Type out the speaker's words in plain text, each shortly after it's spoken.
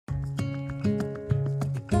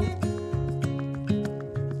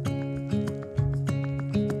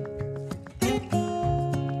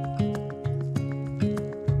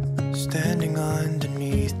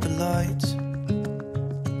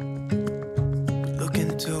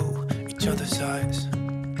other's eyes.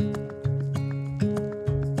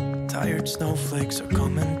 Tired snowflakes are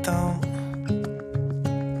coming down,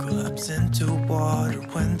 collapse into water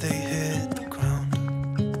when they hit the ground.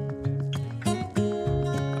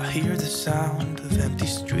 I hear the sound of empty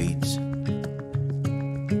streets.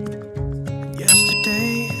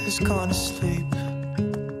 Yesterday has gone to sleep,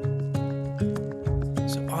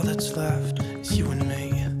 so all that's left is you and me.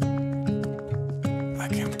 I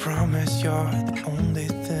can't promise you're the only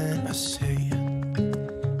thing I see.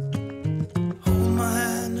 Hold my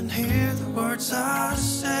hand and hear the words I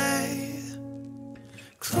say.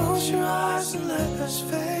 Close your eyes and let us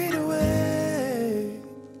fade away.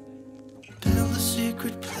 Build a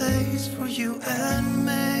secret place for you and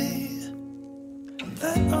me.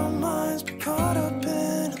 Let our minds be caught up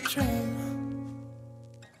in a dream.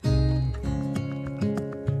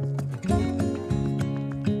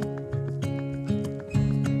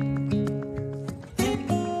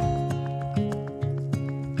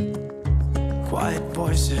 Quiet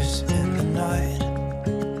voices in the night.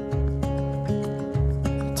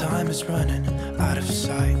 Time is running out of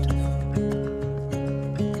sight.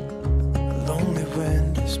 A lonely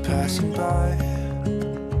wind is passing by,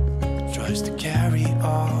 tries to carry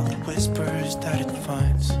all the whispers that it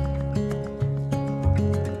finds.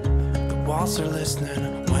 The walls are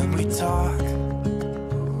listening when we talk,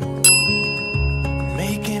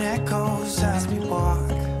 making echoes as we walk.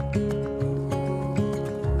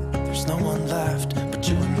 There's no one left but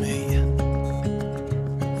you and me.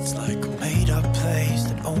 It's like a made-up place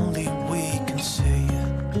that only we can see.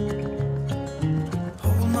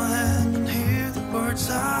 Hold my hand and hear the words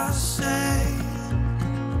I say.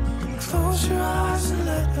 Close your eyes and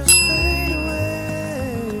let us fade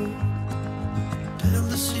away.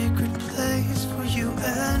 Build a secret place for you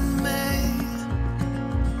and me.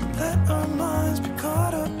 Let our minds be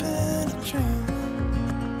caught up in a dream.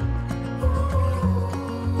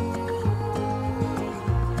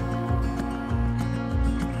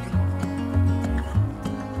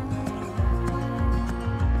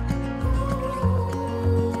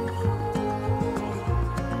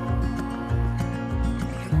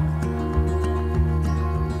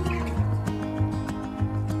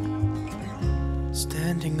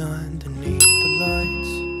 Standing underneath the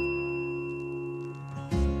lights,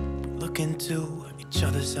 look into each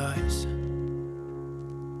other's eyes.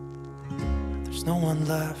 There's no one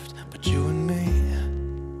left but you and me.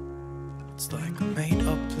 It's like a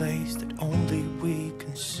made-up place that only we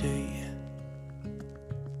can see.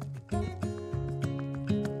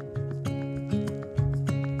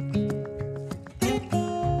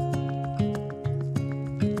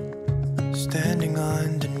 Standing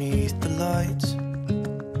underneath the lights,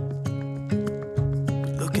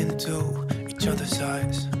 look into each other's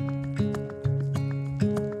eyes.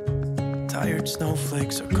 Tired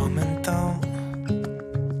snowflakes are coming down,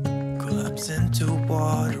 collapse into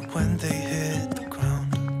water when they hit the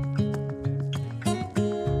ground.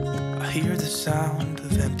 I hear the sound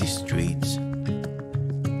of empty streets.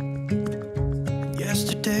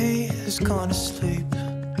 Yesterday has gone to sleep,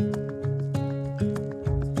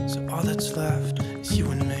 so all that's left is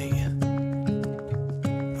you and me.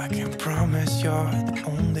 I can't promise you're the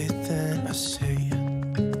only thing I see.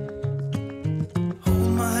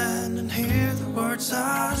 Hold my hand and hear the words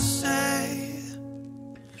I say.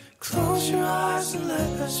 Close your eyes and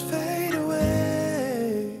let us fade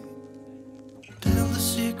away. Build a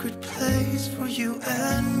secret place for you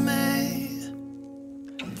and me.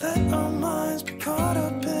 Let our minds be caught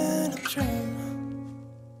up in a dream.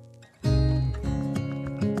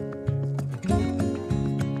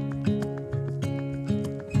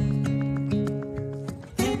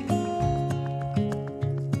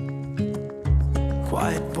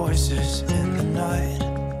 Quiet voices in the night.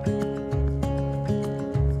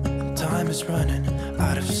 Time is running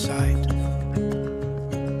out of sight.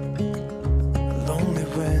 A lonely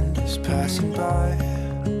wind is passing by,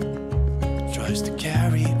 tries to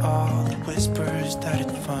carry all the whispers that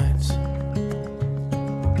it finds.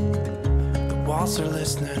 The walls are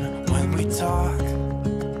listening when we talk,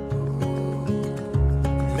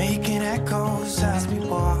 making echoes as we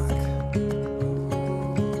walk.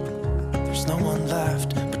 There's no one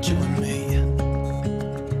left but you and me.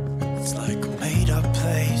 It's like a made-up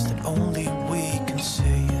place that only we can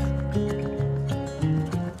see.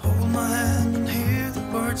 Hold my hand and hear the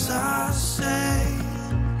words I say.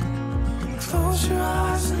 Close your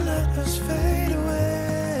eyes and let us fade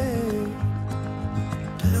away.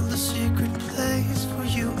 Build a secret place for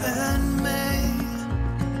you and me.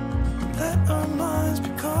 Let our minds be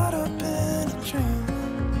caught up in a dream.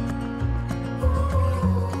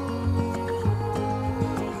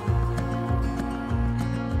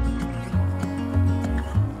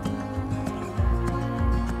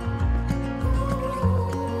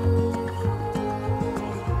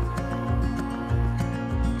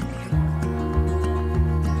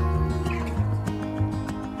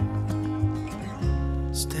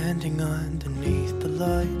 Standing underneath the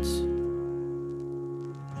lights,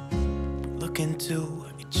 look into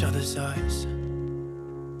each other's eyes.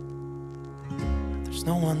 There's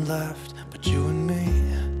no one left but you and me.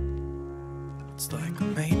 It's like a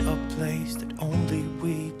made-up place that only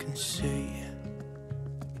we can see.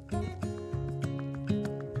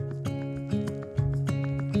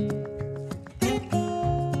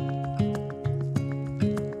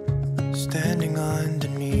 Standing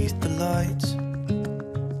underneath the lights,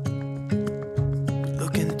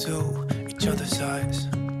 look into each other's eyes.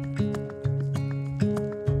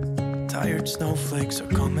 Tired snowflakes are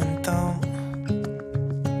coming down,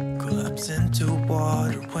 collapse into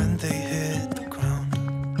water when they hit the ground.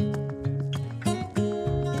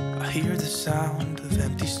 I hear the sound of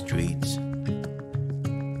empty streets, and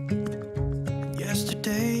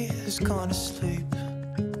yesterday has gone to sleep.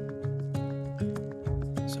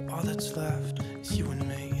 So all that's left is you and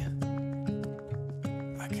me.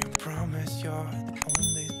 I can promise you're the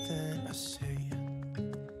only thing I see.